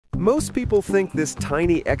Most people think this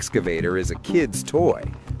tiny excavator is a kid's toy,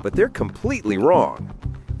 but they're completely wrong.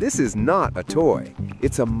 This is not a toy.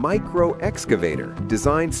 It's a micro-excavator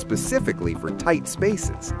designed specifically for tight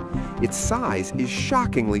spaces. Its size is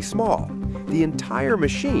shockingly small. The entire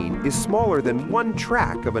machine is smaller than one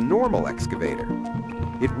track of a normal excavator.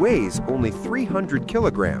 It weighs only 300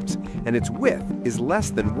 kilograms, and its width is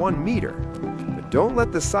less than 1 meter. But don't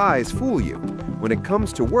let the size fool you. When it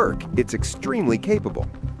comes to work, it's extremely capable.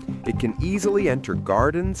 It can easily enter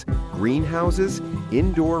gardens, greenhouses,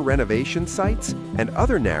 indoor renovation sites, and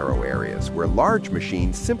other narrow areas where large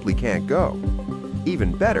machines simply can't go.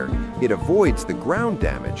 Even better, it avoids the ground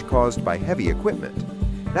damage caused by heavy equipment.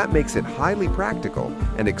 That makes it highly practical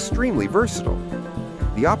and extremely versatile.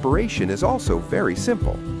 The operation is also very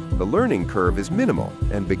simple. The learning curve is minimal,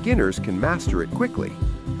 and beginners can master it quickly.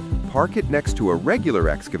 Park it next to a regular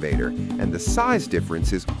excavator, and the size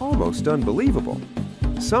difference is almost unbelievable.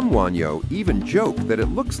 Some Wanyo even joke that it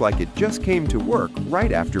looks like it just came to work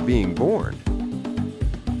right after being born.